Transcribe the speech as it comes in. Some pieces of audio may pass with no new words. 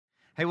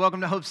Hey,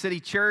 welcome to Hope City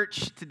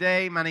Church.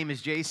 Today, my name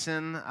is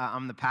Jason.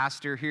 I'm the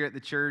pastor here at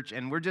the church,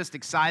 and we're just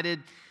excited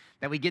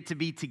that we get to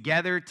be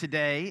together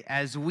today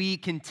as we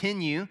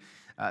continue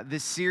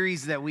this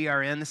series that we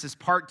are in. This is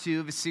part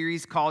 2 of a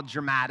series called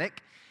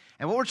Dramatic.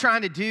 And what we're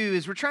trying to do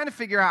is we're trying to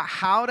figure out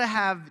how to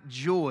have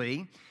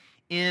joy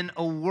in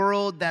a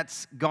world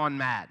that's gone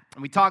mad.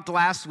 And we talked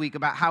last week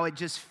about how it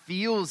just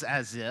feels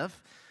as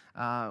if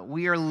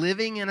we are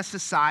living in a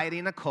society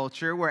and a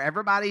culture where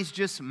everybody's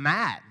just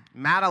mad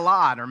a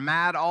lot or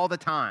mad all the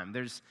time.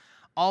 There's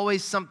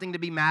always something to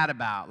be mad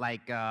about,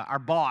 like our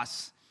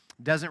boss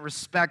doesn't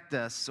respect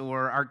us,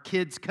 or our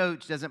kids'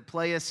 coach doesn't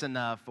play us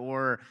enough,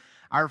 or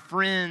our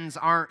friends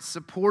aren't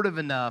supportive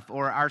enough,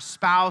 or our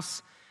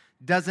spouse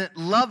doesn't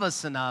love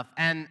us enough.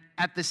 And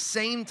at the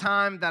same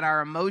time that our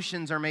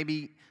emotions are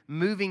maybe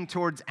moving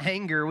towards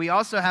anger, we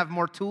also have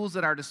more tools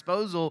at our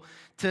disposal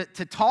to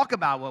talk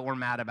about what we're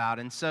mad about.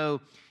 And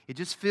so it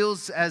just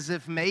feels as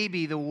if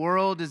maybe the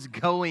world is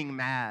going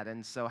mad.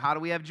 And so how do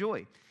we have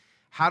joy?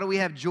 How do we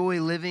have joy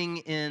living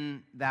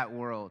in that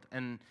world?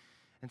 And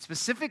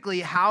specifically,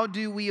 how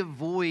do we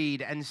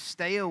avoid and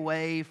stay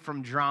away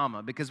from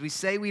drama? Because we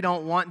say we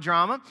don't want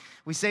drama.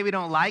 We say we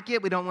don't like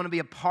it. We don't want to be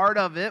a part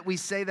of it. We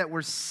say that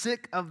we're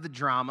sick of the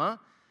drama.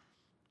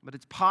 But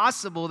it's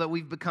possible that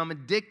we've become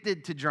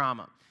addicted to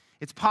drama.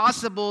 It's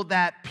possible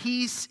that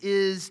peace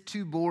is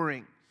too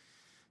boring.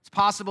 It's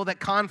possible that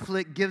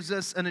conflict gives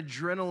us an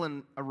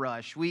adrenaline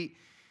rush.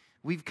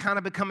 We've kind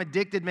of become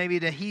addicted maybe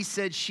to he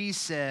said, she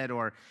said,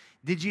 or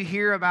did you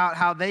hear about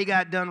how they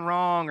got done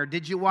wrong, or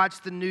did you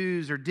watch the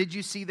news, or did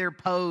you see their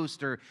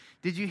post, or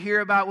did you hear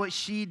about what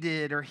she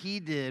did or he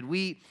did?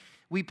 We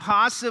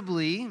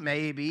possibly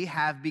maybe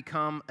have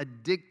become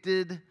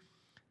addicted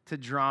to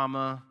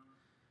drama,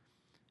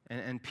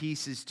 and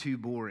peace is too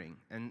boring.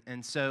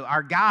 And so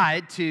our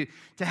guide to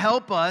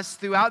help us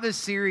throughout this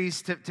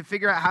series to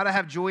figure out how to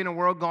have joy in a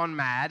world gone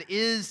mad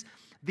is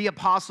the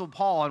Apostle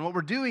Paul. And what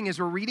we're doing is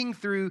we're reading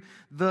through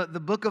the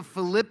book of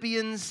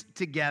Philippians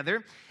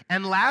together.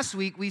 And last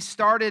week we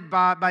started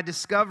by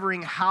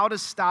discovering how to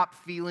stop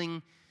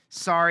feeling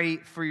sorry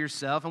for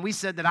yourself. And we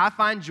said that I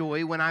find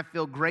joy when I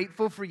feel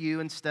grateful for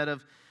you instead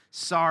of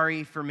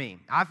sorry for me.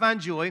 I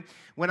find joy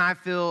when I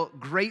feel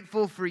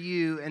grateful for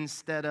you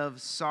instead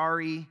of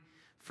sorry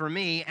for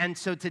me. And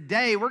so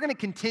today we're going to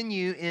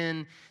continue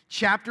in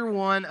chapter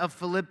 1 of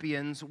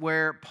Philippians,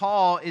 where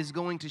Paul is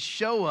going to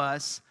show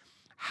us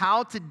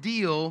how to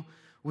deal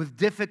with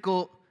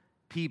difficult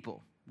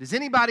people. Does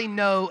anybody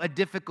know a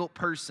difficult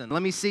person?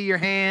 Let me see your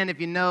hand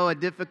if you know a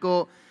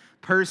difficult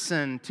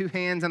person. 2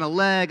 hands and a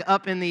leg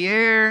up in the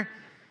air.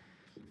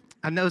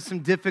 I know some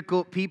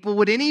difficult people.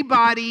 Would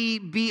anybody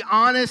be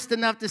honest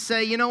enough to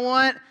say, you know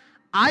what?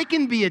 I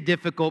can be a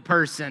difficult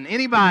person.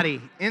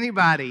 Anybody?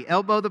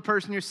 Elbow the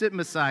person you're sitting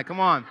beside. Come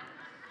on.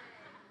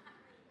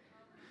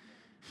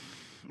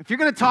 If you're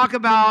going to talk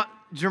about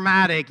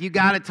dramatic, you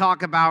got to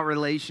talk about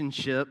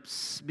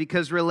relationships,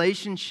 because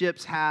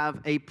relationships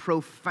have a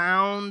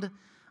profound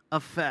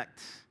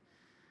effect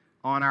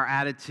on our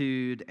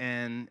attitude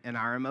and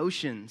our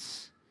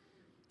emotions.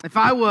 If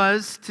I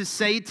was to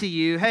say to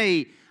you,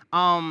 hey,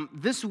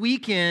 this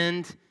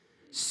weekend,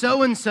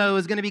 so-and-so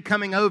is going to be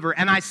coming over,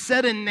 and I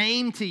said a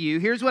name to you.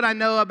 Here's what I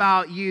know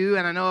about you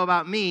and I know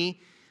about me.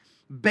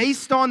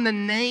 Based on the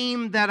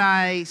name that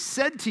I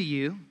said to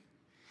you,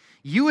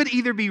 you would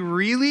either be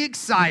really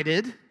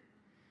excited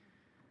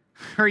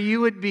or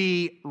you would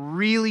be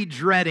really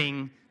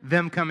dreading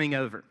them coming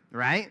over,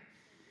 right?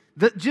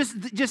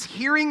 Just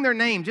hearing their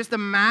name, just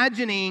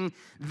imagining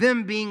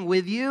them being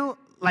with you,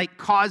 like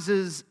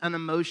causes an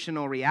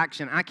emotional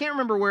reaction. I can't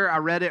remember where I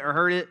read it or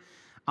heard it.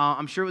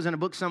 I'm sure it was in a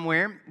book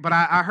somewhere, but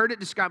I heard it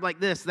described like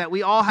this, that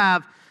we all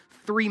have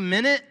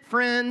 3-minute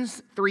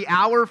friends,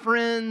 3-hour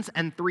friends,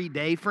 and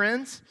 3-day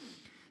friends.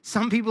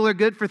 Some people are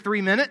good for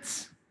 3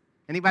 minutes.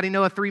 Anybody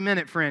know a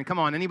 3-minute friend? Come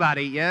on,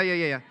 anybody?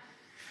 Yeah.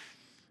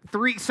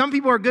 Some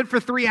people are good for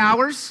 3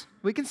 hours.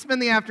 We can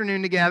spend the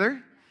afternoon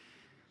together.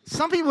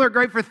 Some people are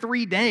great for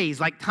 3 days,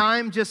 like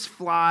time just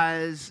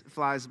flies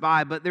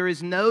by, but there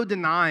is no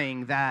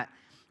denying that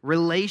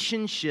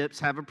relationships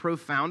have a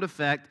profound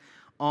effect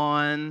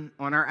on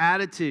our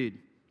attitude,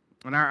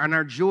 on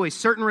our joy.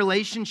 Certain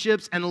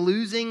relationships and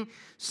losing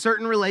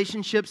certain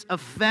relationships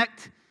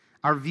affect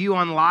our view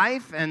on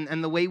life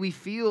and the way we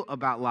feel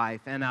about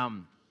life. And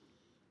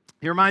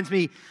it reminds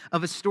me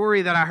of a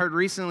story that I heard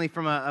recently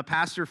from a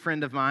pastor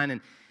friend of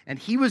mine, and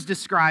he was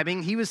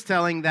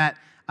telling that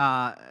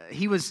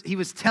he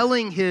was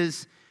telling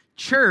his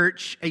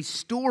church a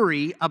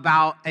story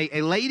about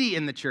a lady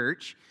in the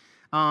church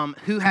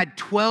who had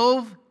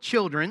 12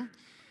 children,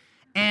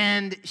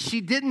 and she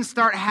didn't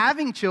start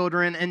having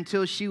children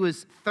until she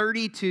was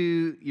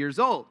 32 years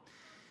old.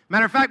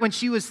 Matter of fact, when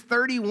she was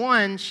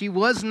 31, she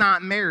was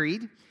not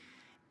married,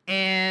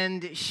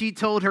 and she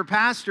told her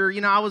pastor,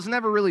 I was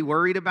never really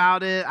worried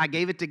about it. I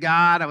gave it to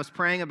God. I was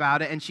praying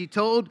about it, and she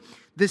told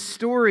this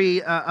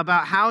story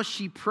about how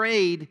she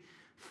prayed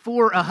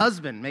for a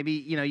husband. Maybe,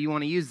 you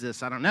want to use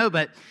this, I don't know,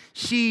 but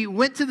she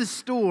went to the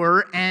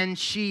store and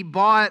she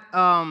bought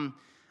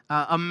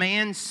a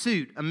men's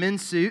suit,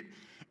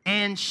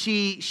 and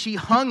she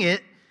hung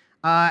it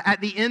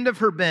at the end of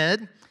her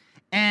bed.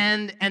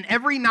 And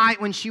every night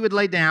when she would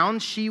lay down,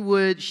 she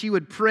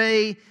would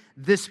pray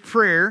this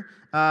prayer,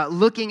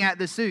 looking at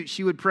the suit.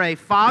 She would pray,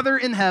 "Father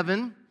in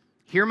heaven,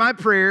 hear my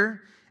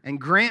prayer and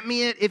grant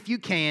me it if you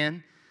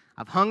can.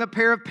 I've hung a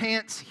pair of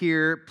pants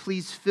here.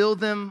 Please fill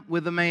them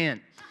with a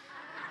man."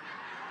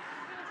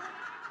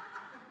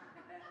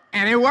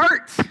 And it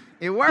worked.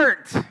 It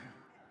worked.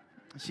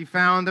 She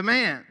found a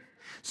man.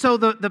 So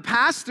the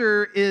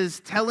pastor is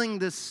telling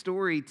this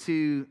story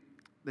to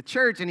the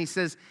church, and he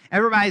says,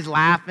 everybody's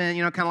laughing,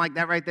 kind of like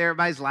that right there.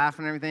 Everybody's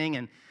laughing and everything,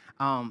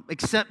 and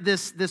except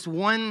this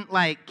one,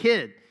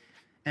 kid.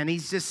 And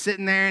he's just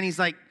sitting there, and he's,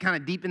 kind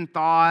of deep in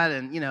thought.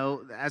 And,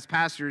 as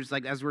pastors,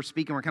 as we're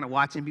speaking, we're kind of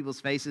watching people's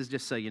faces,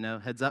 just so you know,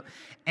 heads up.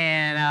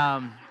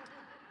 And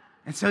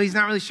so he's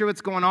not really sure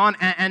what's going on.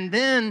 And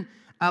then,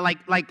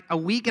 like a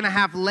week and a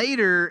half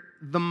later,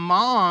 the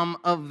mom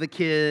of the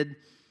kid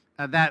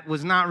that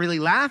was not really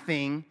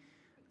laughing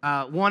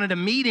wanted a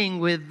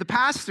meeting with the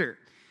pastor.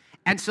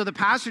 And so the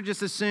pastor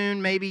just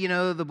assumed maybe,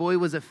 the boy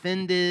was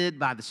offended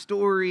by the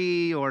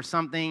story or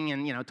something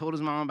and, told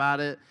his mom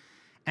about it.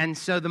 And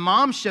so the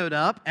mom showed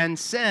up and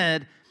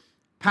said,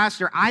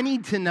 "Pastor, I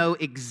need to know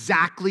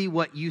exactly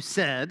what you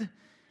said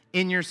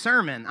in your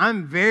sermon.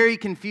 I'm very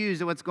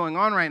confused at what's going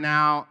on right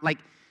now.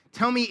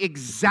 Tell me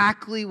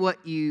exactly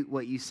what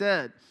you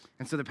said."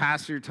 And so the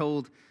pastor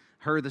told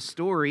her the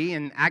story,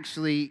 and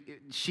actually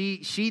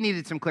she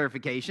needed some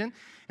clarification.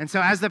 And so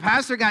as the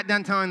pastor got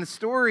done telling the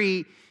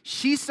story,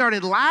 she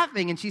started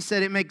laughing, and she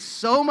said, "It makes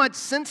so much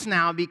sense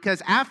now,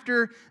 because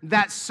after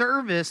that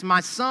service, my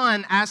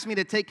son asked me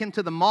to take him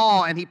to the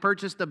mall, and he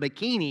purchased a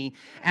bikini,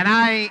 and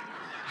I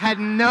had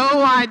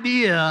no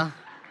idea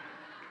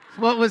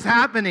what was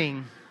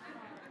happening."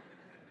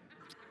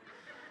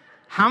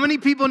 How many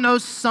people know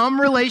some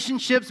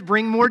relationships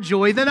bring more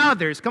joy than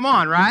others? Come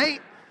on,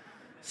 right?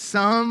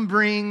 Some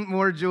bring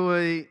more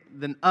joy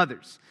than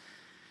others.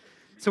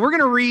 So we're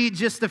going to read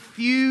just a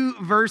few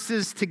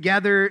verses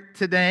together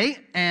today,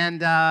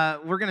 and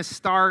we're going to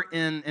start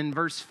in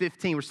verse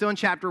 15. We're still in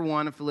chapter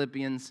 1 of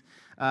Philippians.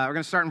 We're going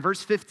to start in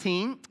verse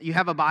 15. You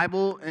have a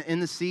Bible in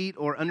the seat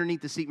or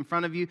underneath the seat in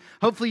front of you.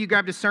 Hopefully you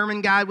grabbed a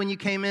sermon guide when you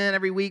came in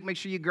every week. Make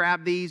sure you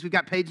grab these. We've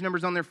got page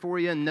numbers on there for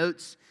you and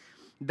notes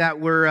that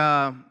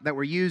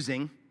we're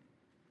using.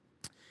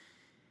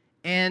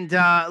 And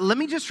let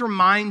me just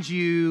remind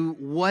you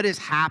what is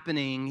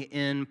happening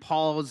in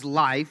Paul's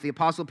life, the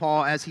Apostle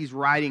Paul, as he's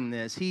writing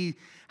this. He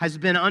has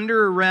been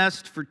under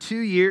arrest for 2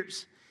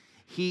 years.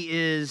 He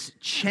is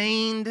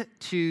chained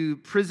to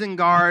prison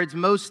guards.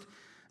 Most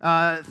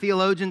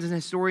theologians and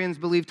historians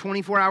believe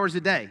 24 hours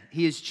a day.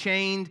 He is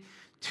chained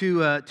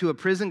to a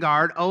prison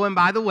guard. Oh, and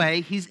by the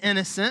way, he's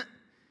innocent.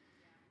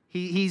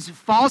 He's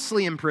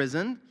falsely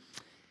imprisoned.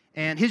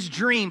 And his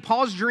dream,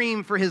 Paul's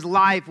dream for his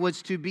life,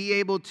 was to be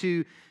able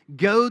to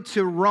go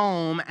to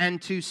Rome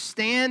and to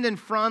stand in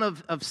front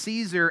of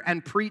Caesar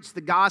and preach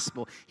the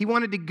gospel. He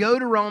wanted to go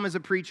to Rome as a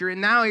preacher,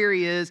 and now here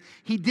he is.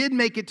 He did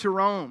make it to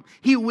Rome.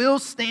 He will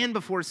stand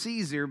before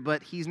Caesar,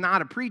 but he's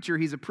not a preacher.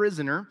 He's a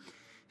prisoner.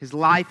 His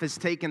life has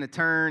taken a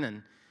turn,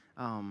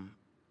 and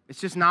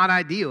it's just not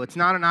ideal. It's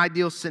not an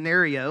ideal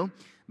scenario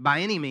by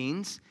any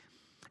means.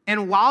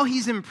 And while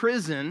he's in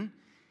prison,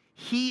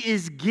 he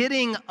is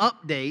getting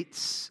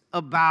updates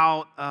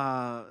about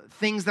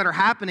things that are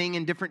happening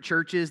in different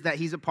churches that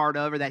he's a part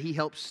of or that he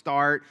helped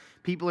start.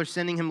 People are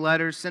sending him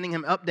letters, sending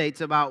him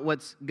updates about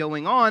what's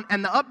going on.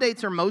 And the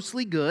updates are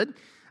mostly good,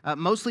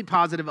 mostly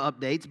positive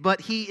updates.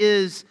 But he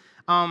is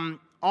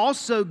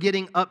also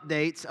getting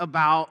updates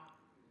about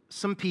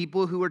some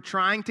people who are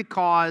trying to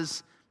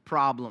cause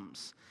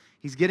problems.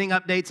 He's getting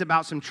updates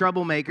about some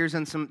troublemakers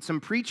and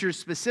some preachers,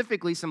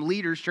 specifically some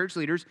leaders, church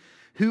leaders,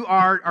 who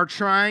are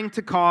trying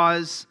to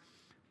cause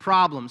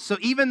problems. So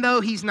even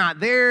though he's not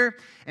there,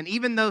 and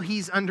even though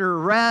he's under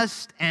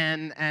arrest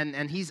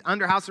and he's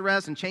under house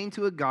arrest and chained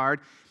to a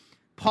guard,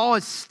 Paul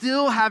is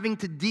still having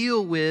to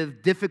deal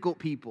with difficult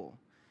people.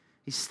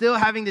 He's still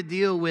having to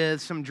deal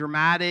with some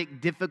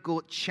dramatic,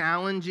 difficult,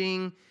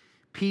 challenging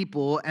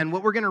people. And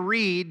what we're going to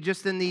read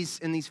just in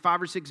these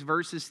 5 or 6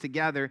 verses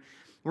together,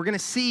 we're going to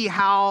see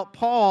how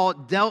Paul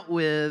dealt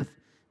with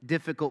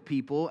difficult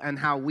people and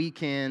how we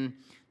can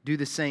do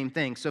the same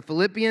thing. So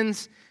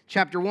Philippians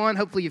chapter 1,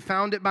 hopefully you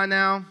found it by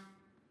now.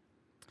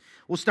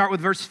 We'll start with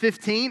verse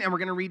 15, and we're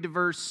going to read to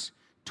verse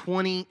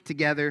 20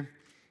 together.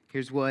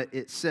 Here's what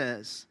it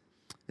says.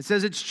 It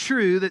says, "It's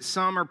true that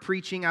some are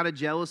preaching out of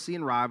jealousy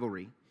and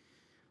rivalry,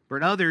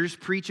 but others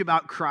preach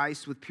about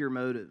Christ with pure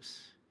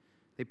motives.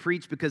 They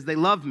preach because they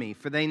love me,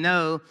 for they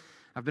know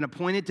I've been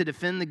appointed to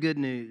defend the good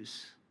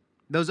news.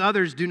 Those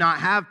others do not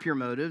have pure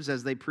motives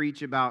as they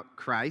preach about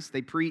Christ.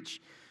 They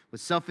preach with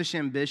selfish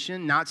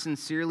ambition, not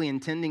sincerely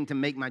intending to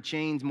make my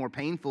chains more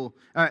painful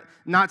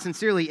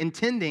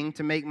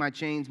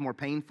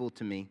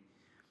to me.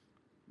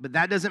 But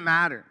that doesn't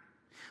matter.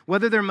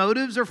 Whether their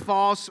motives are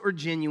false or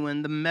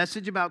genuine, the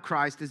message about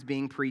Christ is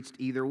being preached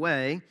either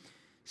way.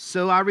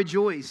 So I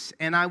rejoice,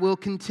 and I will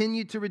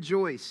continue to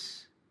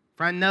rejoice.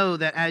 For I know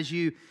that as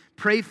you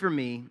pray for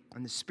me,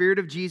 and the Spirit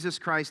of Jesus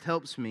Christ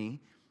helps me,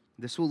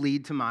 this will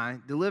lead to my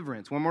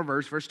deliverance. One more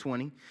verse, verse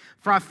 20.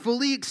 For I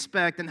fully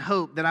expect and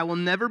hope that I will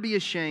never be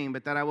ashamed,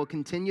 but that I will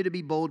continue to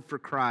be bold for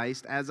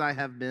Christ, as I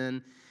have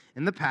been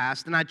in the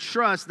past. And I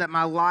trust that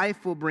my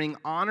life will bring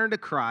honor to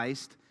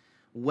Christ,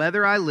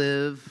 whether I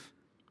live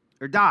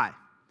or die.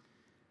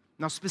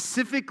 Now,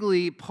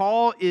 specifically,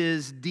 Paul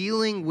is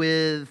dealing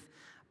with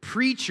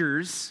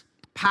preachers,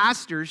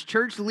 pastors,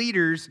 church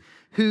leaders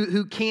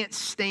who can't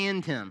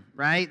stand him,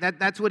 right?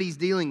 That's what he's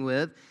dealing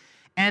with.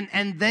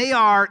 And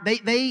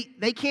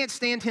they can't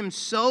stand him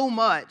so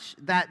much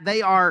that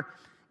they are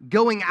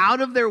going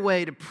out of their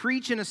way to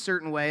preach in a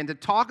certain way and to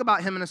talk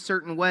about him in a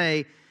certain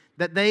way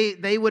that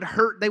they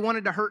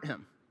wanted to hurt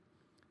him.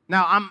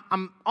 Now,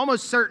 I'm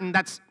almost certain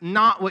that's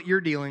not what you're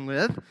dealing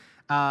with.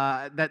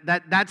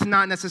 That's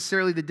not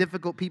necessarily the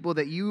difficult people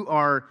that you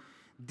are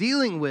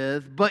dealing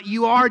with, but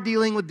you are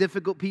dealing with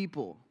difficult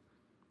people.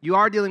 You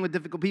are dealing with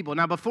difficult people.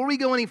 Now, before we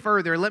go any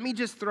further, let me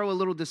just throw a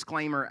little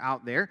disclaimer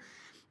out there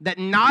that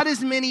not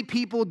as many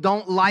people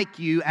don't like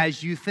you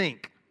as you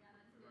think,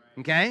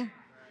 okay?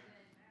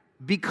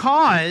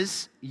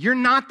 Because you're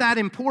not that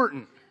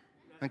important,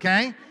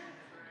 okay?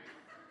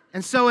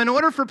 And so in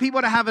order for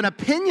people to have an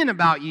opinion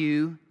about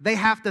you, they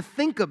have to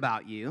think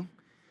about you.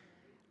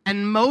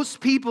 And most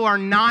people are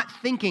not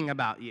thinking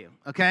about you,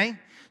 okay?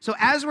 So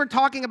as we're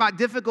talking about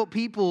difficult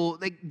people,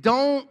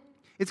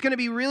 it's going to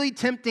be really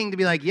tempting to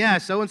be like, yeah,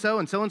 so-and-so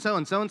and so-and-so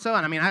and so-and-so.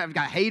 And I mean, I've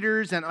got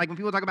haters. And like when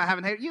people talk about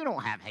having haters, you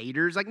don't have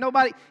haters. Like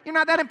nobody, you're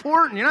not that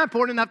important. You're not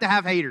important enough to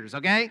have haters,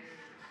 okay?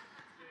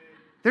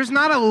 There's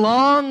not a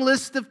long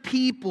list of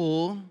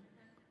people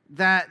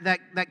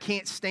that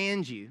can't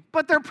stand you.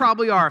 But there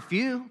probably are a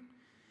few.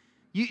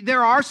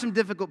 There are some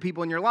difficult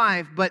people in your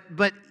life,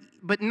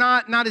 but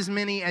not as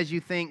many as you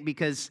think,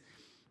 because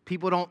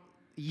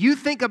you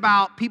think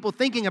about people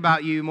thinking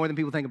about you more than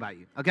people think about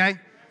you, okay?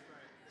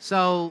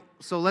 So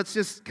let's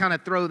just kind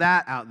of throw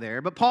that out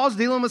there. But Paul's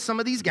dealing with some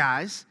of these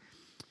guys,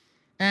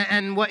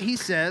 and what he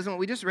says, and what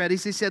we just read,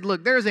 is he said,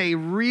 look, there's a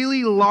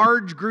really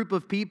large group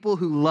of people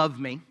who love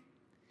me,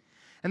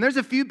 and there's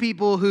a few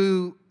people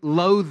who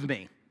loathe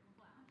me.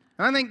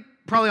 And I think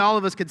probably all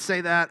of us could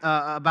say that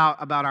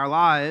about our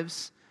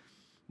lives,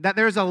 that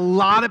there's a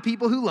lot of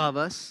people who love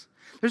us.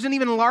 There's an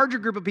even larger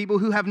group of people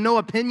who have no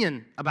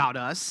opinion about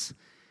us,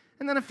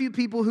 and then a few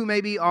people who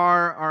maybe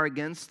are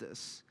against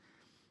us.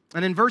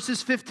 And in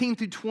verses 15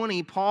 through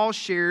 20, Paul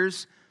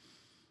shares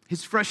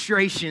his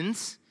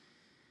frustrations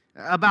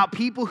about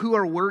people who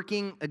are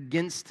working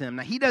against him.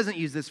 Now, he doesn't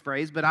use this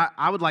phrase, but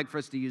I would like for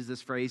us to use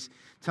this phrase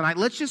tonight.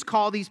 Let's just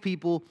call these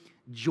people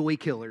joy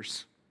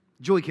killers.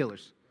 Joy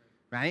killers,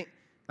 right?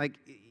 Like,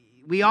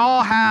 we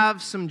all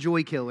have some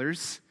joy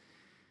killers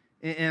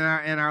in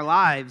our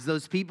lives,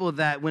 those people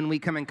that when we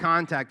come in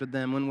contact with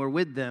them, when we're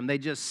with them, they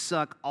just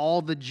suck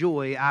all the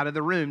joy out of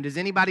the room. Does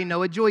anybody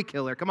know a joy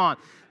killer? Come on,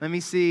 let me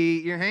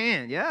see your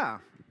hand. Yeah.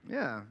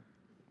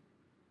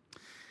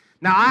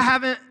 Now,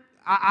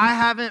 I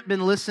haven't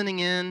been listening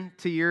in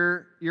to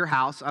your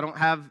house. I don't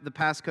have the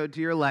passcode to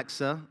your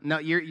Alexa.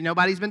 No,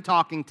 nobody's been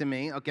talking to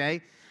me,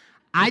 okay?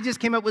 I just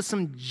came up with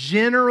some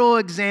general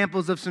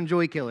examples of some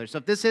joy killers. So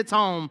if this hits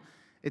home,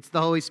 it's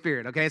the Holy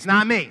Spirit, okay? It's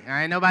not me, all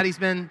right? Nobody's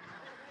been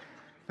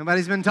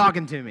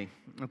talking to me,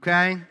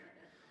 okay?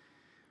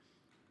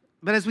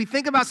 But as we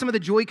think about some of the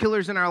joy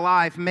killers in our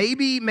life,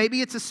 maybe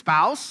it's a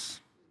spouse.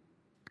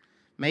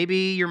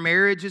 Maybe your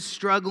marriage is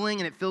struggling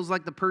and it feels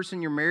like the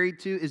person you're married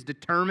to is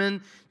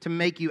determined to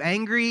make you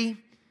angry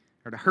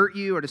or to hurt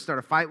you or to start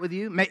a fight with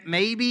you.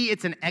 Maybe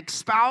it's an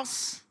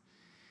ex-spouse.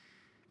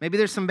 Maybe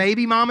there's some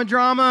baby mama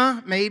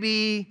drama.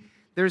 Maybe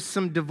there's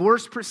some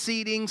divorce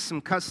proceedings,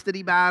 some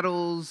custody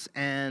battles,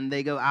 and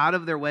they go out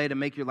of their way to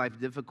make your life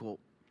difficult.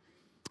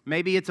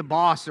 Maybe it's a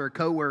boss or a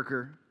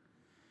coworker.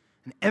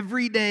 And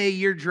every day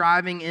you're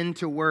driving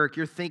into work,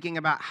 you're thinking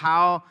about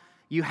how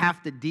you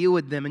have to deal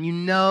with them, and you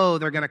know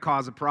they're going to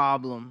cause a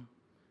problem.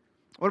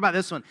 What about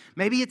this one?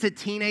 Maybe it's a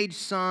teenage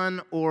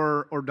son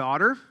or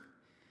daughter,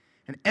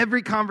 and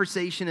every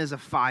conversation is a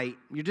fight.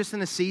 You're just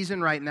in a season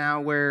right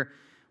now where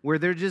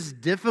they're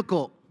just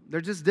difficult.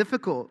 They're just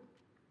difficult.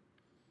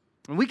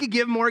 And we could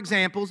give more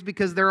examples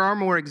because there are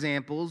more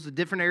examples of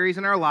different areas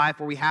in our life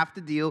where we have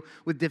to deal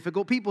with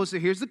difficult people. So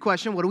here's the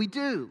question, what do we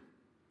do?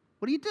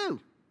 What do you do?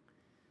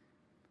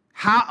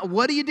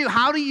 What do you do?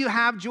 How do you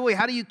have joy?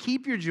 How do you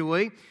keep your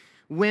joy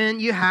when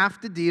you have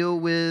to deal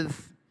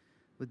with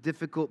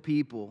difficult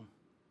people?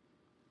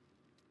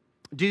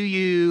 Do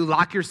you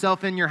lock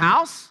yourself in your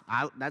house?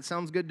 That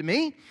sounds good to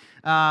me.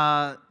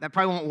 That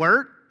probably won't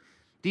work.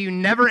 Do you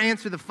never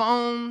answer the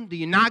phone? Do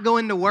you not go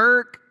into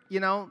work?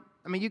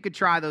 I mean, you could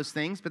try those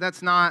things, but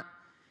that's not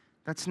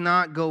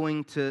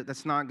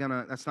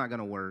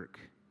gonna work.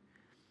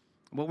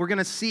 What we're going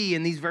to see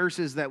in these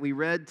verses that we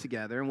read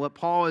together, and what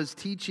Paul is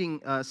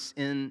teaching us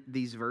in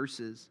these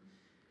verses,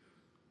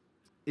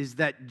 is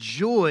that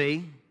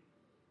joy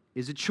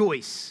is a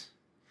choice,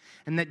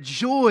 and that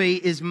joy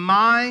is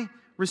my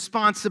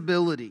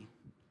responsibility.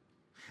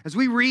 As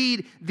we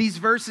read these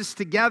verses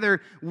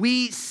together,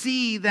 we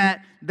see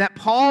that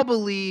Paul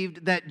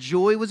believed that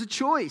joy was a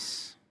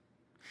choice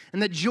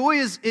and that joy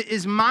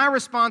is my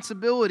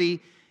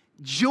responsibility.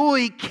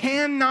 Joy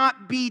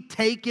cannot be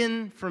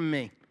taken from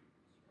me.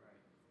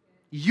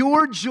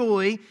 Your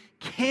joy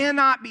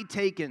cannot be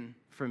taken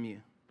from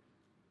you.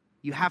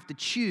 You have to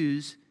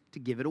choose to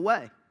give it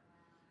away.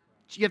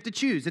 You have to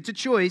choose. It's a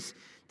choice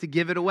to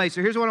give it away.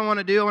 So here's what I want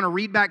to do. I want to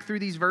read back through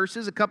these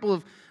verses, a couple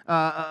of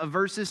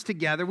verses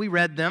together. We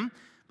read them.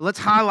 Let's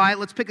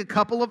pick a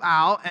couple of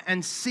out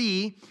and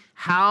see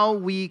how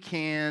we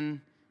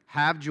can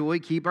have joy,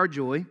 keep our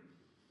joy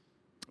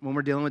when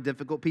we're dealing with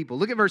difficult people.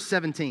 Look at verse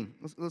 17.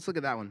 Let's look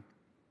at that one.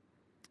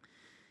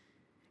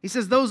 He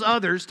says, those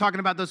others, talking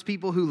about those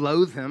people who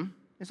loathe him,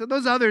 and so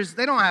those others,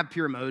 they don't have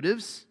pure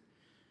motives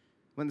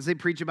when they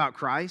preach about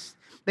Christ.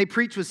 They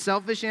preach with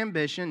selfish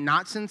ambition,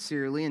 not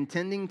sincerely,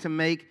 intending to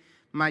make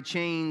my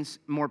chains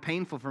more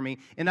painful for me.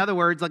 In other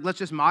words, like, let's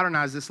just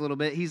modernize this a little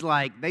bit. He's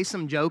like, they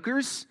some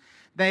jokers.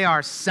 They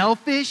are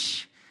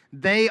selfish.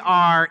 They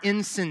are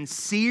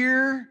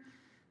insincere.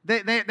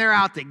 They're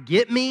out to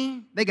get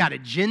me. They got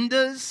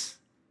agendas,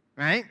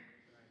 right?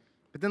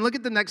 But then look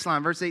at the next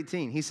line, verse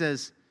 18. He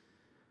says,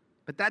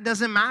 but that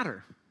doesn't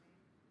matter.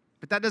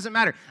 But that doesn't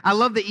matter. I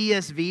love the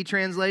ESV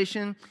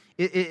translation.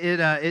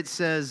 It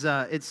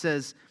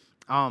says,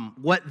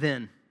 what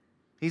then?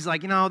 He's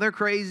like, they're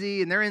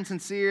crazy and they're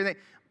insincere.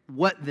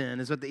 What then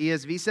is what the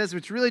ESV says,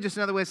 which is really just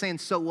another way of saying,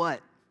 so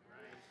what?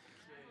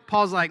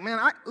 Paul's like, man,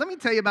 let me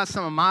tell you about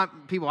some of my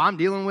people I'm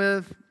dealing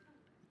with.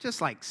 Just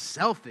like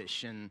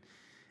selfish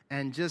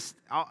and just,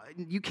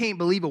 you can't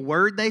believe a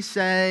word they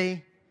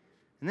say.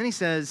 And then he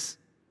says,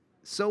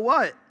 so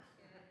what?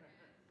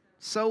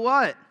 So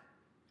what?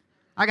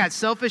 I got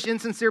selfish,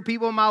 insincere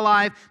people in my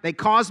life. They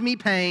cause me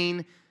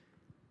pain,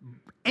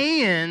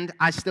 and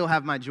I still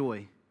have my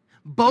joy.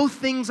 Both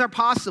things are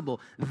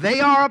possible. They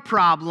are a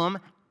problem,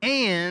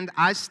 and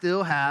I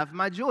still have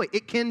my joy.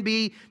 It can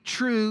be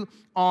true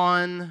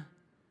on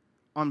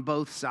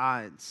both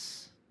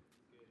sides.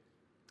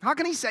 How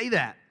can he say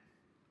that?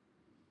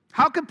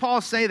 How could Paul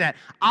say that?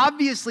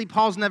 Obviously,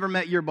 Paul's never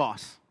met your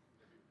boss,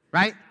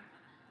 right?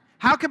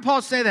 How could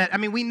Paul say that? I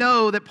mean, we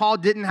know that Paul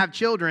didn't have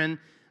children,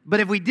 but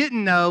if we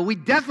didn't know, we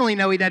definitely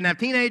know he doesn't have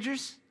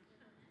teenagers,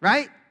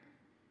 right?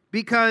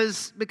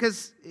 Because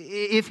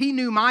if he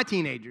knew my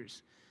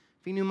teenagers,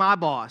 if he knew my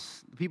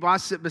boss, the people I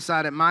sit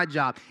beside at my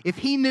job, if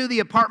he knew the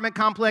apartment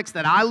complex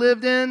that I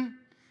lived in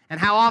and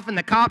how often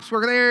the cops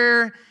were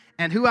there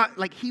and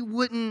he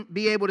wouldn't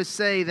be able to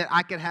say that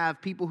I could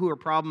have people who are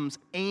problems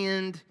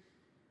and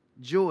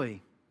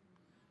joy.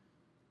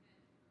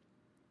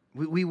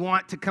 We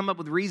want to come up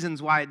with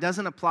reasons why it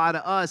doesn't apply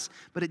to us,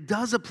 but it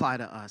does apply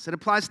to us. It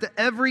applies to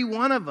every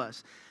one of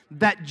us.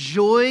 That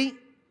joy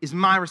is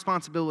my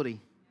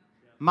responsibility.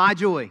 My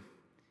joy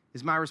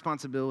is my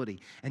responsibility.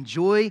 And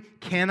joy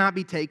cannot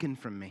be taken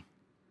from me.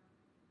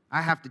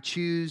 I have to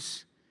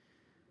choose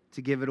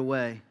to give it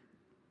away.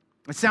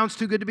 It sounds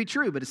too good to be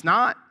true, but it's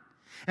not.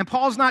 And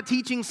Paul's not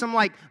teaching some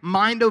like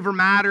mind over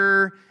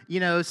matter,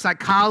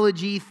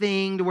 psychology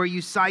thing to where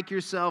you psych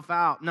yourself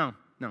out. No.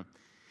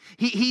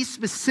 He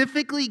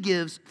specifically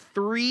gives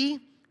three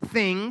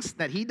things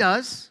that he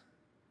does.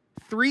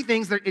 Three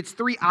things. It's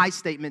three I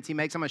statements he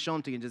makes. I'm going to show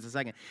them to you in just a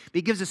second. But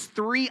he gives us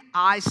three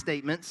I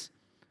statements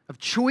of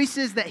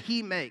choices that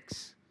he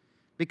makes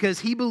because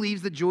he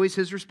believes that joy is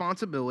his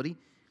responsibility.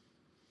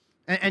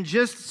 And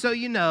just so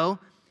you know,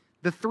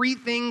 the three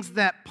things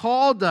that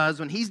Paul does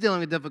when he's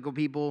dealing with difficult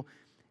people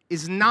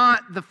is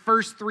not the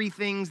first three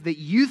things that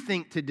you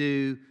think to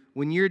do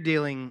when you're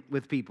dealing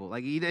with people.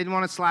 Like, he didn't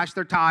want to slash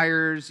their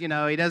tires, he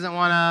doesn't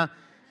want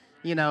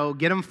to,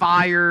 get them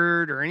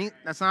fired or anything.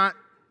 That's not,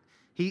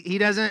 he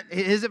doesn't,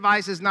 his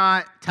advice is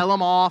not tell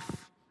them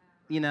off,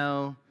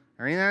 or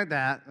anything like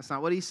that. That's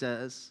not what he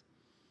says.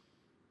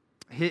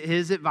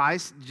 His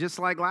advice, just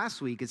like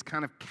last week, is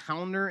kind of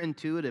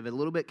counterintuitive, a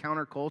little bit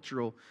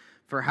countercultural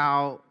for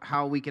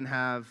how we can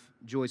have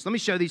joy. So let me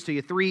show these to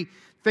you. Three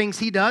things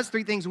he does,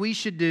 three things we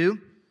should do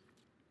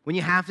when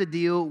you have to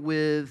deal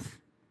with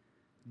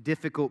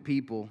difficult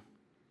people.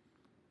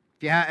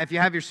 If you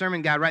have your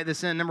sermon guide, write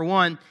this in. Number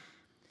one,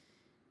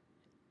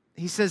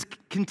 he says,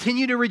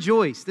 continue to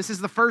rejoice. This is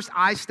the first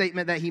I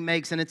statement that he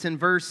makes, and it's in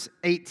verse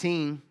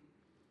 18.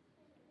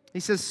 He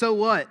says, so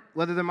what?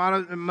 Whether the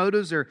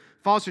motives are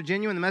false or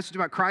genuine, the message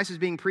about Christ is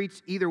being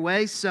preached either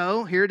way.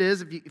 So, here it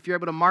is, if you're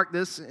able to mark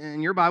this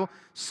in your Bible.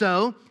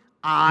 So,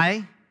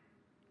 I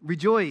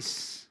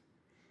rejoice,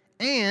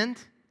 and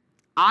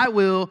I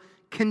will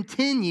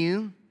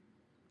continue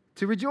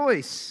to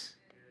rejoice.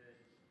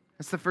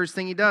 That's the first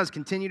thing he does,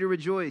 continue to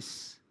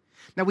rejoice.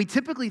 Now, we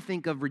typically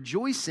think of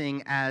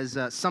rejoicing as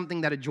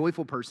something that a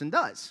joyful person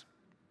does.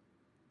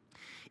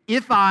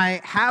 If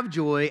I have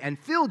joy and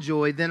feel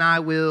joy, then I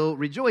will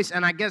rejoice.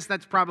 And I guess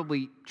that's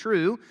probably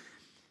true.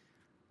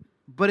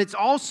 But it's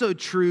also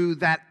true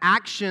that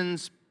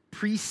actions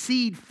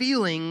precede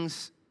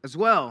feelings as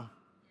well.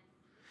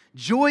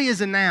 Joy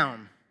is a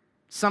noun,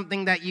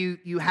 something that you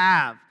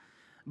have.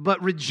 But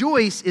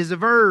rejoice is a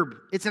verb.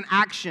 It's an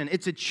action.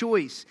 It's a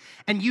choice.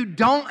 And you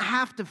don't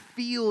have to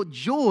feel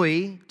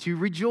joy to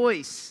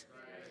rejoice.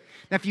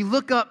 Now, if you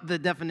look up the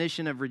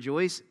definition of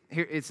rejoice,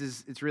 here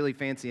it's really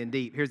fancy and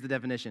deep. Here's the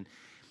definition.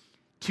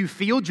 To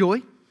feel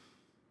joy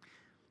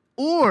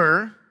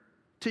or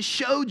to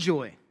show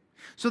joy.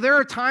 So there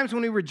are times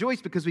when we rejoice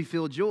because we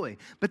feel joy.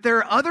 But there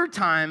are other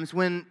times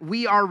when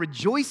we are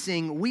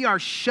rejoicing, we are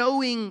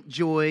showing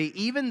joy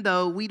even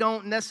though we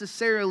don't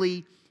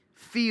necessarily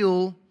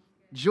feel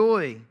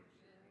joy.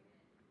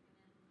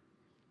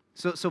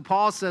 So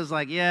Paul says,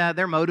 like, yeah,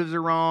 their motives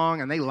are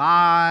wrong, and they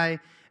lie,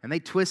 and they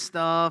twist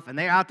stuff, and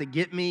they're out to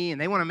get me, and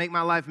they want to make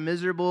my life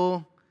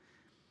miserable.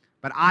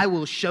 But I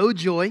will show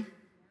joy,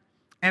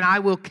 and I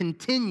will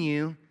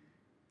continue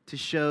to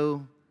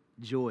show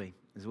joy,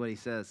 is what he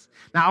says.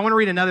 Now, I want to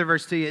read another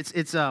verse to you.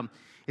 It's Psalm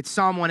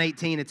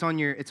 118. It's on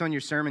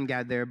your sermon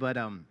guide there, but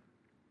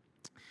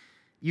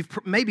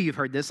maybe you've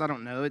heard this. I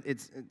don't know.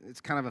 It's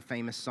kind of a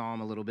famous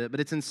psalm a little bit, but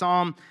it's in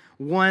Psalm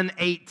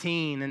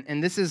 118,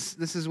 and this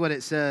is what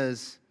it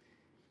says,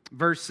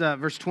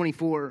 verse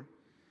 24.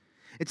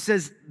 It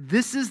says,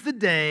 "This is the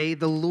day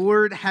the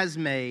Lord has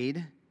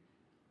made.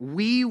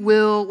 We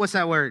will," what's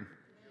that word?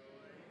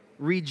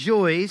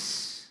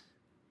 Rejoice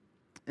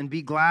and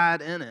be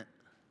glad in it.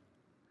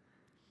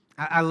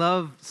 I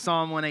love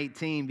Psalm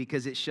 118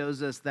 because it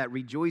shows us that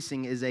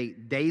rejoicing is a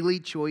daily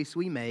choice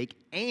we make,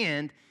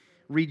 and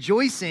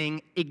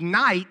rejoicing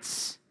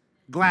ignites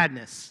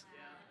gladness.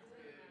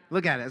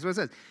 Look at it. That's what it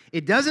says.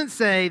 It doesn't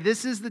say,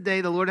 "This is the day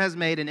the Lord has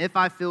made, and if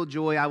I feel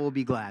joy, I will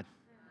be glad."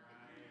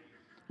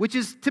 Which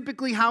is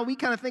typically how we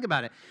kind of think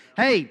about it.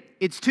 Hey,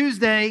 it's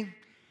Tuesday,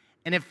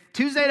 and if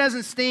Tuesday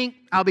doesn't stink,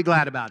 I'll be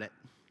glad about it,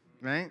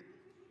 right?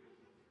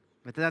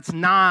 But that's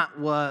not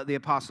what the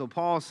Apostle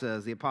Paul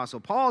says. The Apostle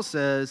Paul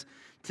says,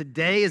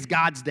 today is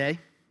God's day.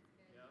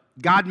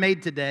 God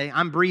made today.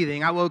 I'm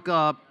breathing. I woke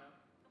up.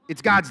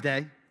 It's God's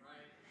day.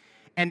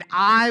 And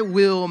I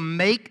will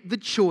make the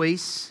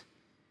choice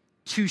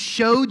to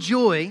show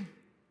joy.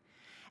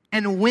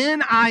 And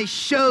when I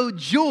show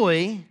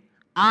joy,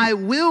 I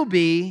will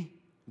be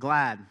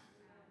glad.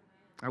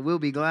 I will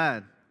be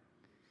glad.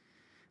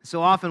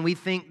 So often we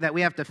think that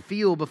we have to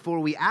feel before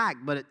we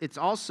act, but it's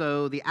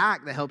also the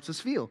act that helps us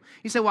feel.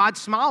 You say, well, I'd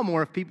smile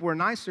more if people were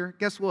nicer.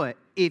 Guess what?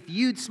 If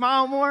you'd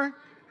smile more,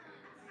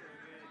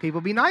 people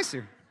would be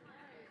nicer.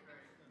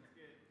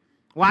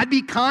 Well, I'd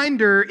be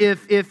kinder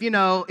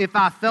if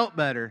I felt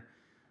better.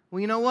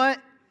 Well, you know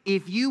what?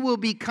 If you will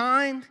be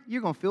kind,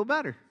 you're going to feel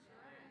better.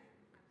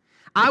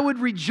 I would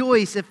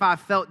rejoice if I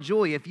felt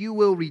joy. If you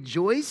will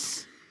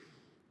rejoice,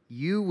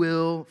 you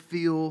will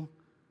feel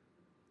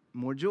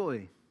more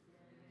joy.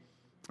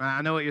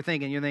 I know what you're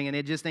thinking. You're thinking,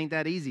 it just ain't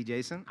that easy,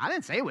 Jason. I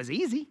didn't say it was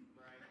easy.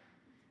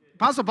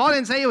 Apostle Paul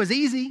didn't say it was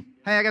easy.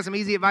 Hey, I got some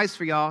easy advice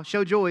for y'all.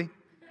 Show joy.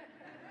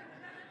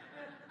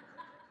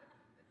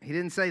 He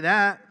didn't say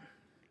that.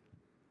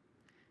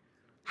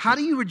 How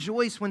do you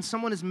rejoice when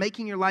someone is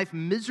making your life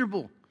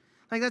miserable?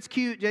 Like, that's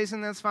cute,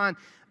 Jason. That's fine.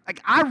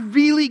 Like, I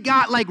really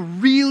got,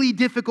 really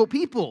difficult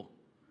people.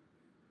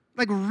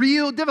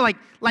 Real difficult.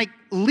 Like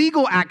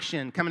legal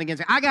action coming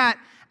against me.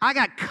 I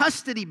got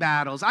custody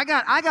battles. I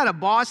got a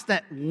boss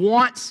that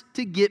wants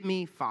to get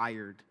me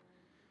fired.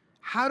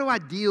 How do I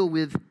deal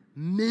with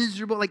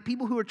miserable,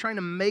 people who are trying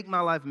to make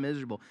my life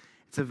miserable?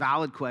 It's a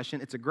valid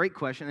question. It's a great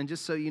question. And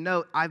just so you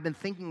know, I've been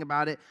thinking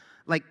about it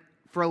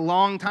for a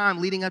long time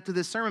leading up to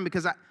this sermon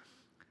because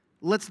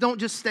let's don't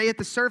just stay at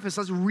the surface.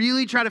 Let's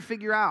really try to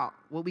figure out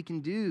what we can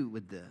do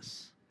with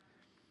this.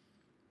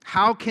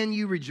 How can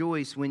you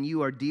rejoice when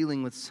you are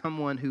dealing with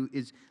someone who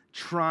is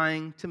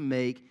trying to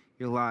make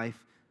your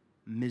life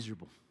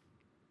miserable?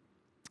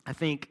 I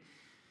think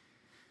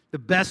the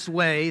best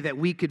way that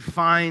we could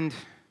find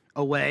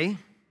a way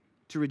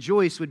to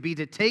rejoice would be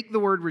to take the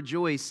word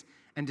rejoice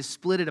and to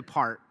split it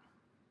apart.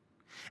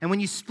 And when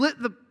you split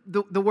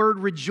the word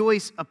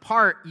rejoice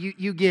apart,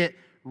 you get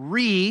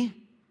re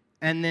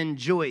and then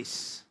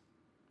joyce.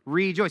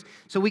 Rejoice.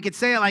 So we could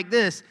say it like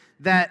this,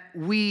 that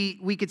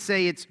we could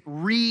say it's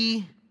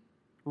rejoy.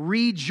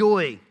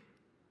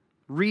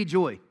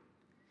 Rejoy.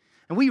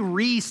 And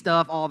we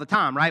stuff all the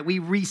time, right? We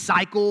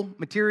recycle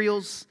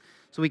materials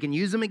so we can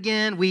use them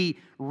again. We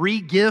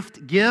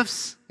re-gift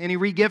gifts. Any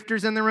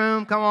re-gifters in the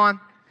room? Come on.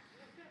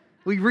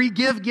 We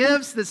re-give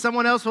gifts that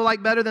someone else will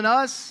like better than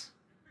us,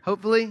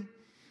 hopefully.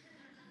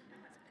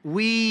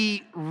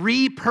 We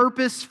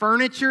repurpose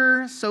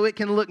furniture so it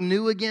can look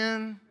new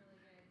again.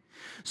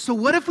 So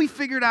what if we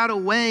figured out a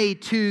way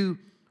to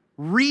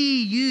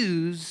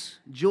reuse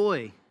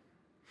joy?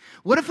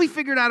 What if we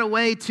figured out a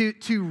way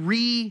to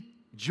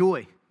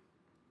re-joy?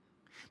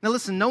 Now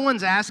listen, no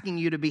one's asking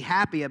you to be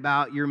happy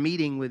about your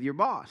meeting with your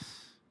boss.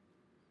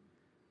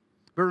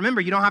 But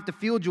remember, you don't have to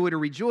feel joy to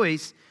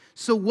rejoice.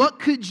 So what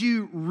could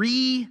you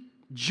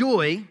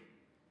re-joy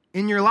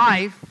in your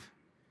life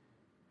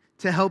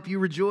to help you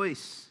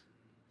rejoice?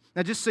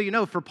 Now just so you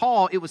know, for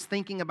Paul, it was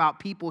thinking about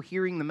people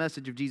hearing the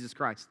message of Jesus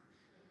Christ.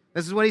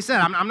 This is what he said.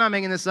 I'm not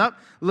making this up.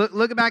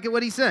 Look back at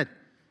what he said.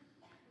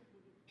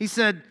 He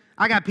said,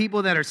 I got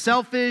people that are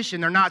selfish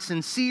and they're not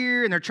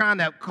sincere and they're trying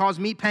to cause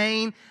me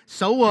pain.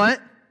 So what?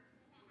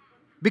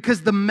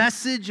 Because the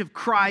message of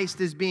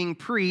Christ is being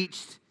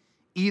preached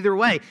either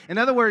way. In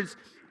other words,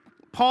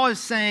 Paul is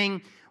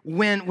saying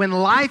when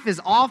life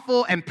is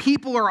awful and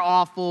people are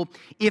awful,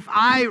 if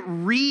I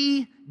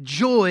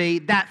rejoy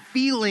that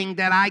feeling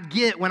that I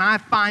get when I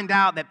find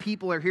out that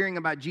people are hearing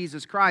about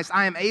Jesus Christ,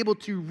 I am able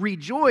to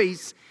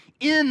rejoice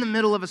in the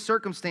middle of a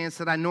circumstance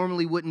that I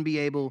normally wouldn't be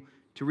able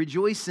to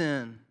rejoice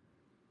in.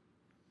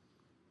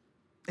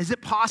 Is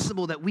it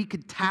possible that we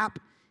could tap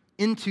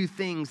into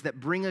things that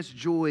bring us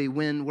joy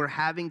when we're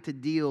having to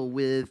deal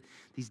with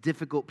these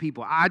difficult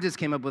people? I just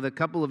came up with a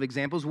couple of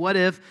examples. What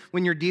if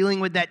when you're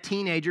dealing with that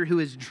teenager who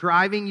is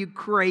driving you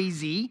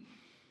crazy,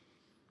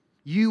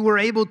 you were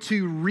able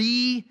to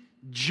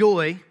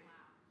rejoy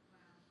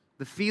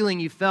the feeling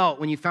you felt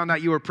when you found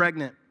out you were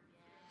pregnant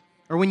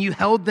or when you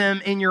held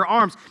them in your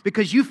arms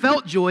because you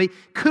felt joy?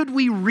 Could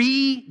we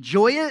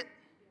rejoy it?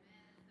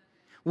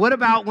 What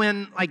about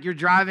when you're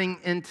driving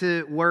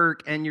into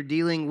work and you're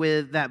dealing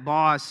with that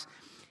boss?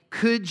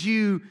 Could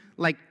you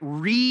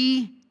rejoy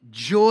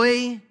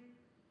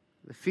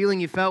the feeling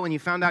you felt when you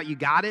found out you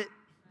got it,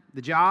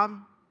 the job,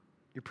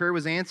 your prayer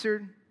was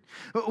answered?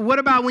 What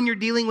about when you're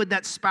dealing with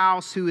that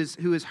spouse who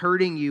is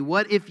hurting you?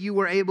 What if you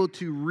were able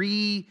to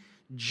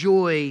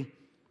rejoy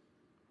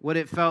what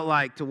it felt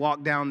like to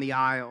walk down the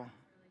aisle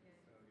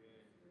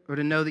or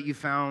to know that you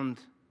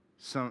found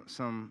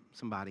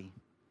somebody?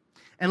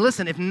 And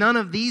listen, if none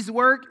of these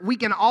work, we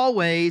can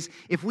always,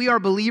 if we are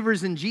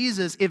believers in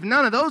Jesus, if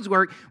none of those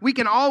work, we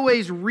can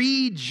always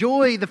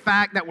rejoy the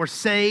fact that we're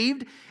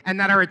saved and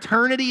that our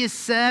eternity is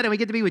set and we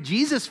get to be with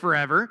Jesus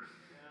forever.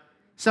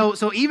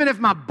 So even if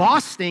my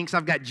boss stinks,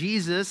 I've got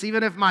Jesus.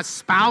 Even if my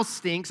spouse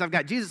stinks, I've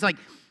got Jesus.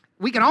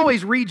 We can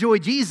always rejoy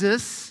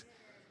Jesus,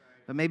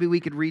 but maybe we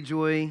could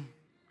rejoy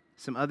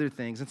some other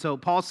things. And so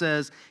Paul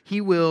says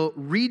he will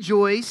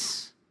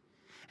rejoice.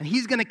 And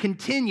he's going to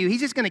continue. He's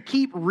just going to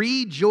keep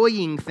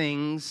rejoying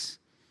things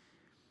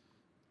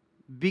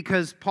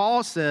because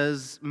Paul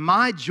says,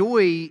 my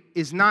joy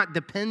is not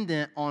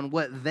dependent on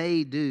what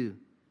they do.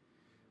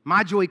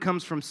 My joy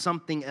comes from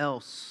something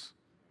else.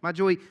 My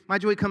joy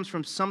comes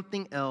from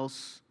something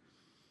else.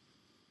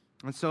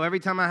 And so every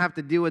time I have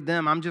to deal with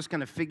them, I'm just going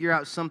to figure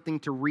out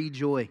something to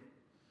rejoy.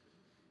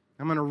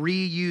 I'm going to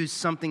reuse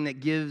something that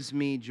gives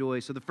me joy.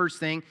 So the first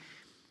thing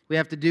we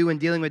have to do when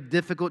dealing with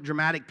difficult,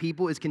 dramatic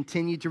people is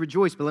continue to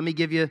rejoice. But let me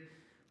give you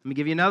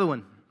another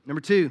one.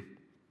 Number 2,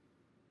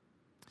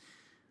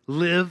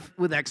 live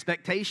with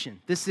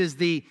expectation. This is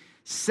the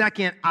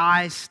second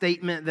I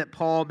statement that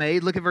Paul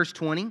made. Look at verse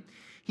 20.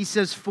 He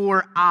says,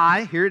 for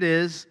I, here it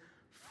is,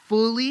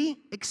 fully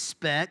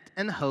expect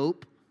and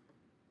hope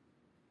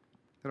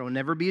that I will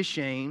never be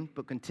ashamed,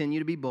 but continue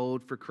to be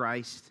bold for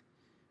Christ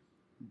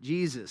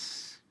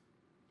Jesus.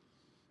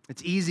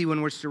 It's easy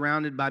when we're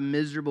surrounded by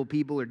miserable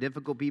people or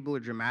difficult people or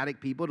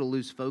dramatic people to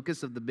lose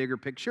focus of the bigger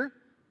picture.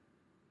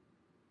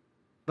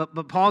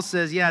 But Paul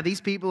says, yeah,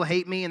 these people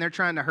hate me and they're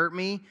trying to hurt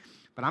me,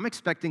 but I'm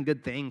expecting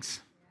good things.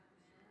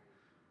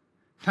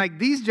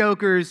 These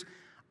jokers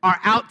are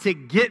out to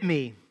get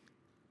me,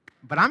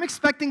 but I'm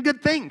expecting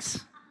good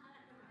things.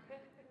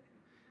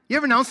 You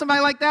ever known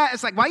somebody like that?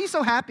 It's why are you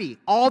so happy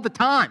all the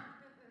time?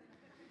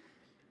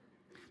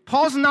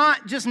 Paul's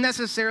not just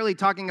necessarily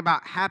talking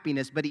about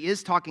happiness, but he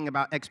is talking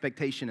about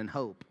expectation and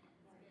hope.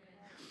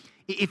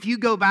 If you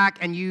go back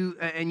and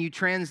you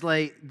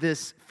translate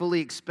this fully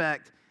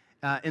expect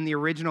in the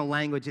original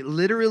language, it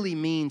literally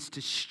means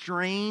to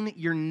strain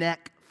your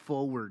neck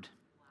forward.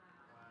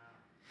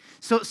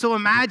 So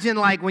imagine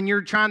when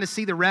you're trying to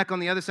see the wreck on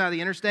the other side of the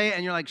interstate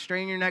and you're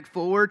straining your neck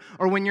forward,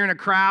 or when you're in a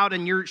crowd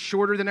and you're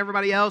shorter than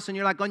everybody else and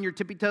you're on your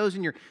tippy toes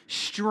and you're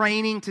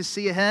straining to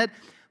see ahead.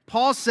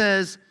 Paul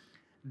says,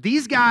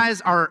 these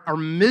guys are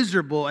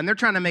miserable, and they're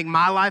trying to make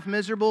my life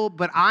miserable,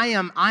 but I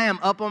am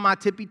up on my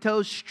tippy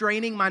toes,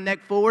 straining my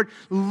neck forward,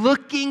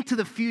 looking to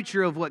the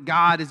future of what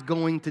God is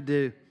going to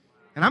do.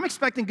 And I'm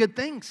expecting good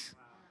things,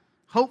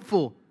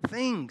 hopeful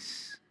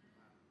things.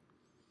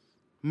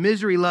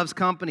 Misery loves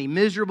company.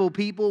 Miserable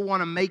people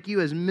want to make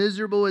you as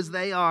miserable as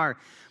they are.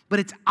 But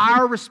it's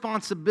our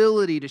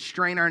responsibility to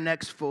strain our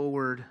necks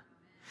forward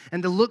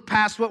and to look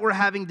past what we're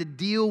having to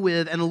deal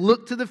with and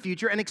look to the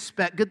future and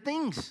expect good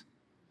things.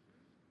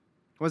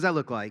 What does that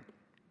look like?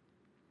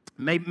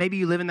 Maybe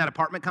you live in that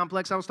apartment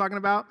complex I was talking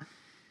about,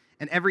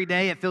 and every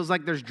day it feels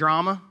like there's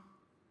drama,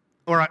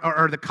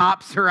 or the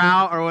cops are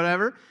out, or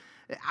whatever.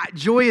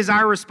 Joy is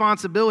our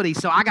responsibility,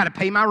 so I got to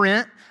pay my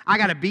rent. I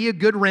got to be a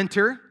good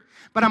renter,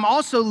 but I'm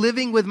also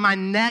living with my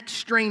neck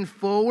strained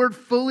forward,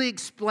 fully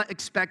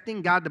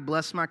expecting God to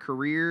bless my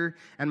career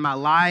and my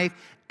life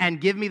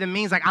and give me the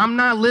means. I'm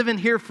not living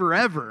here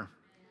forever.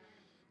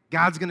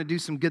 God's going to do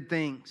some good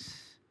things.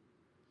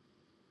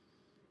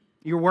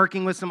 You're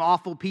working with some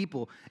awful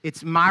people.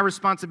 It's my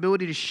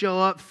responsibility to show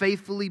up,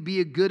 faithfully be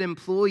a good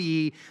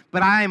employee,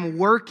 but I am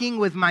working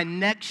with my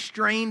neck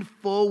strained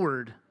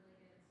forward,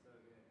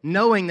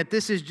 knowing that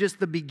this is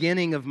just the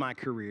beginning of my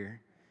career,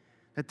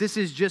 that this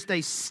is just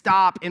a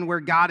stop in where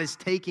God is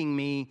taking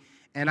me,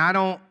 and I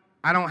don't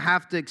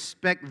have to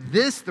expect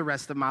this the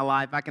rest of my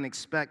life. I can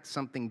expect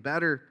something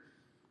better.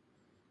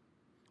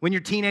 When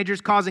your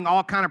teenager's causing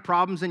all kind of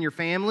problems in your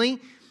family,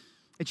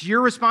 it's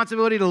your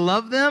responsibility to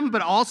love them,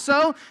 but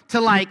also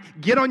to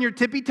get on your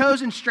tippy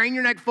toes and strain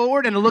your neck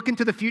forward and to look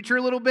into the future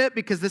a little bit,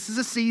 because this is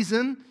a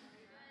season.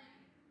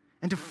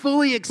 And to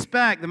fully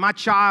expect that my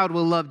child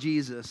will love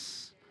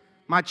Jesus.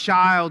 My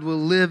child will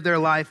live their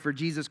life for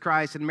Jesus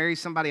Christ and marry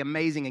somebody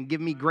amazing and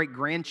give me great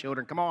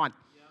grandchildren. Come on.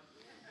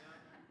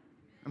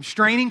 I'm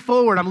straining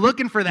forward. I'm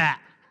looking for that.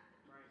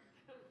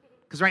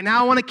 Because right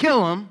now I want to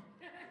kill them.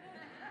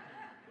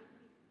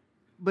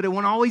 But it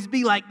won't always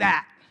be like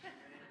that.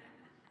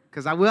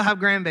 Because I will have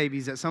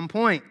grandbabies at some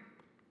point.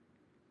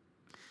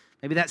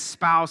 Maybe that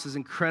spouse is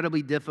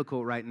incredibly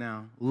difficult right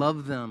now.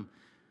 Love them.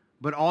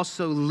 But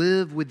also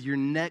live with your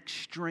neck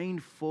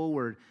strained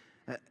forward,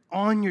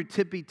 on your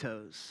tippy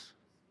toes,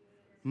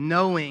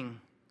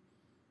 knowing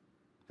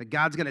that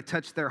God's going to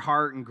touch their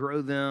heart and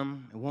grow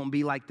them. It won't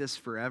be like this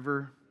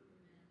forever.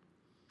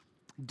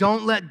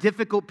 Don't let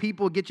difficult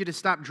people get you to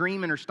stop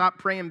dreaming or stop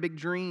praying big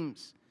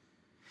dreams.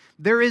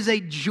 There is a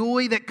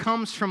joy that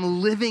comes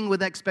from living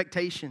with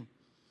expectation.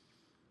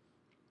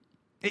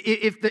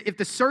 If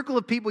the circle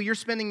of people you're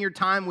spending your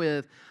time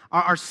with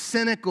are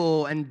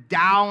cynical and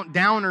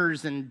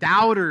downers and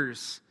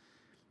doubters,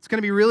 it's going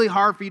to be really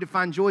hard for you to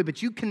find joy.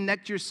 But you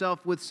connect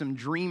yourself with some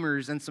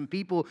dreamers and some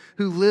people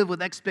who live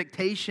with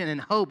expectation and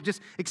hope,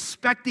 just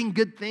expecting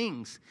good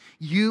things.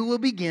 You will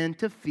begin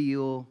to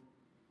feel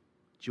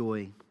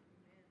joy.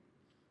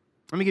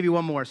 Let me give you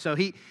one more. So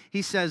he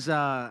says,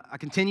 I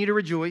continue to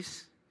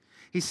rejoice.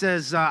 He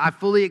says, I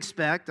fully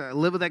expect,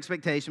 live with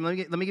expectation.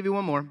 Let me give you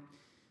one more.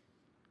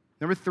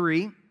 Number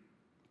 3,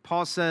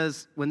 Paul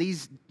says, when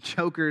these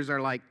jokers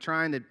are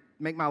trying to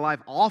make my life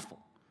awful.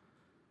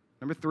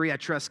 Number 3, I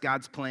trust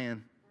God's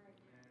plan.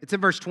 It's in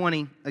verse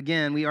 20.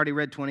 Again, we already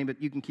read 20, but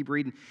you can keep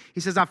reading. He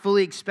says, I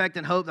fully expect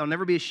and hope that I'll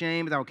never be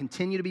ashamed, that I will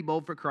continue to be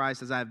bold for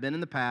Christ as I have been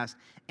in the past.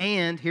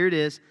 And here it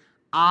is,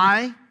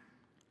 I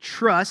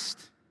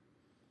trust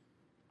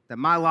that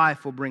my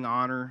life will bring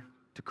honor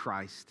to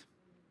Christ.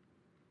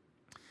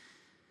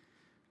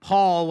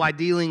 Paul, while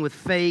dealing with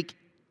fake,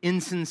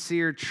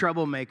 insincere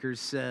troublemakers,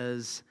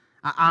 says,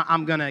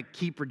 I'm going to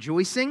keep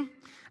rejoicing.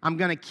 I'm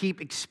going to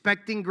keep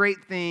expecting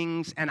great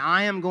things, and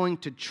I am going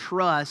to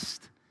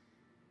trust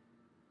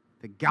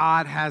that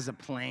God has a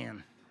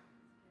plan.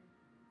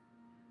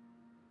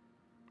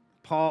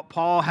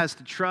 Paul has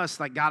to trust,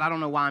 God, I don't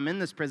know why I'm in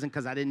this prison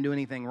because I didn't do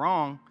anything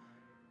wrong,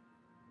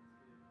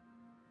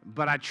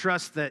 but I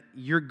trust that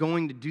you're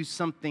going to do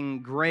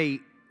something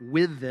great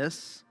with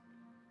this.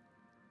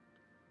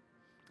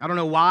 I don't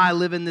know why I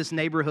live in this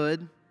neighborhood.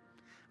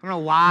 I don't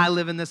know why I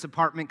live in this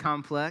apartment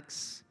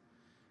complex.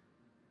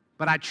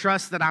 But I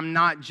trust that I'm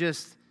not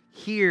just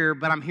here,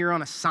 but I'm here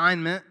on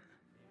assignment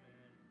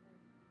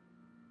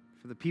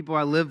for the people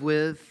I live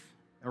with,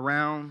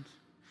 around.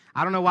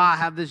 I don't know why I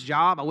have this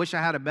job. I wish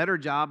I had a better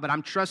job, but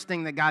I'm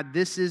trusting that, God,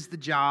 this is the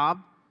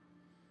job,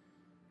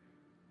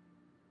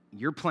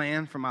 your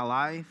plan for my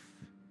life.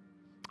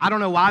 I don't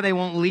know why they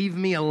won't leave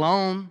me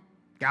alone,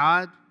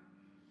 God.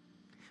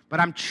 But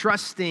I'm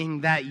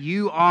trusting that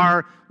you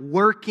are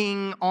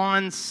working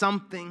on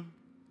something.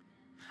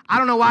 I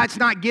don't know why it's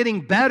not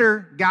getting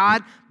better,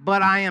 God,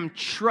 but I am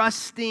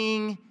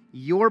trusting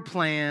your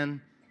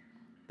plan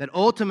that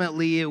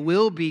ultimately it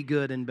will be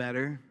good and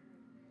better.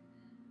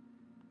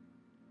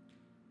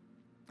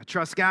 I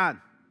trust God.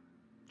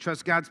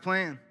 Trust God's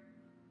plan.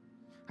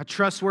 I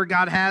trust where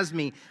God has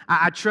me.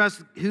 I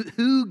trust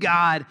who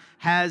God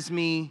has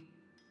me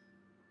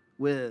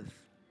with.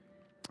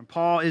 And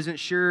Paul isn't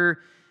sure,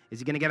 is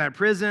he going to get out of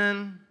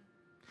prison?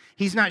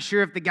 He's not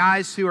sure if the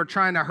guys who are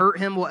trying to hurt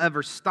him will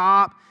ever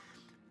stop.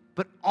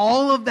 But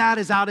all of that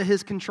is out of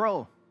his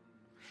control.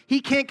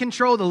 He can't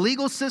control the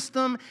legal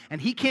system,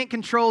 and he can't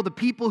control the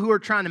people who are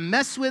trying to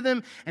mess with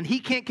him, and he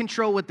can't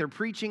control what they're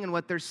preaching and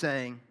what they're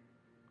saying.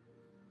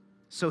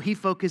 So he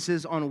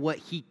focuses on what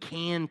he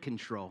can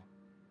control,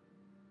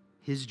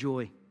 his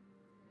joy.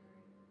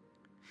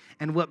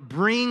 And what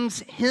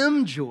brings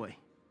him joy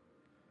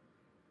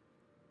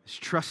is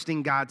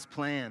trusting God's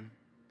plan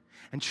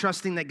and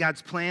trusting that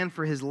God's plan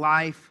for his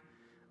life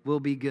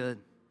will be good.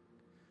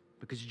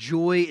 Because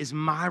joy is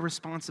my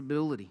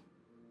responsibility.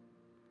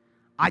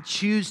 I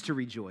choose to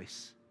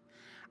rejoice.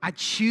 I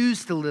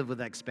choose to live with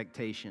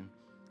expectation.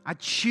 I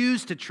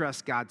choose to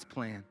trust God's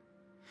plan.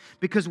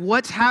 Because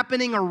what's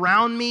happening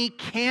around me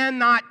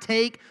cannot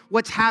take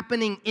what's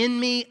happening in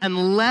me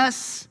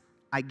unless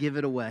I give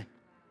it away.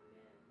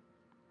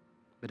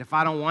 But if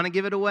I don't want to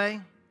give it away,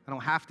 I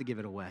don't have to give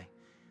it away.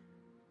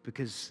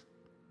 Because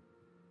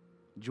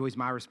joy's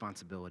my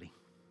responsibility.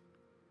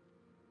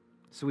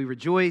 So we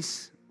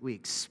rejoice, we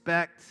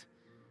expect,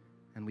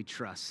 and we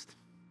trust.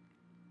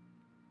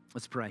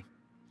 Let's pray.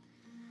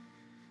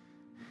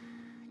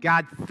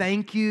 God,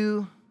 thank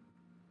you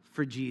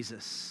for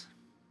Jesus.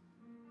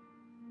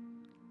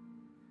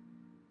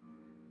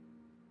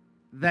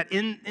 That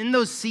in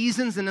those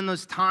seasons and in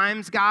those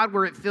times, God,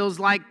 where it feels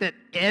like that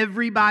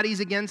everybody's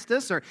against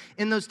us, or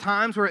in those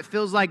times where it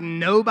feels like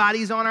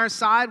nobody's on our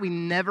side, we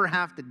never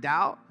have to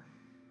doubt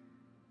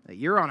that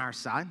you're on our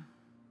side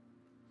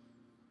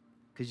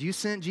because you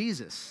sent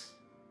Jesus.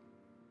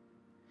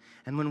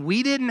 And when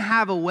we didn't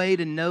have a way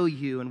to know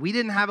you and we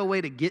didn't have a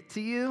way to get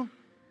to you,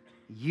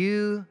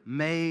 you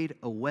made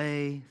a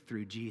way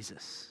through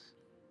Jesus.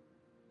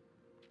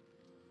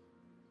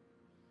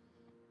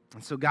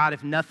 And so, God,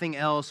 if nothing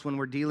else, when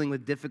we're dealing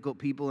with difficult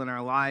people in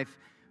our life,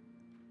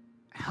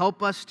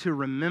 help us to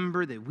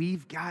remember that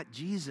we've got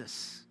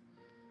Jesus.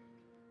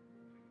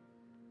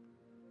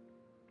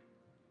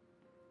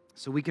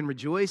 So we can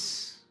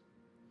rejoice,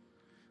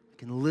 we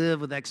can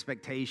live with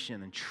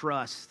expectation and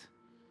trust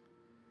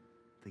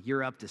that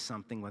you're up to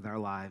something with our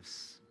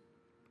lives.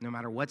 No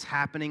matter what's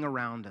happening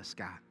around us,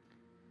 God,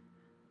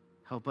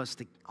 help us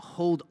to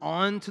hold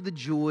on to the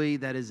joy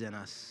that is in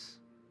us.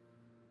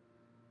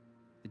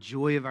 The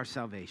joy of our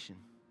salvation.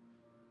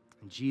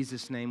 In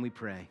Jesus' name we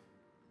pray.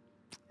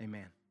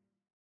 Amen.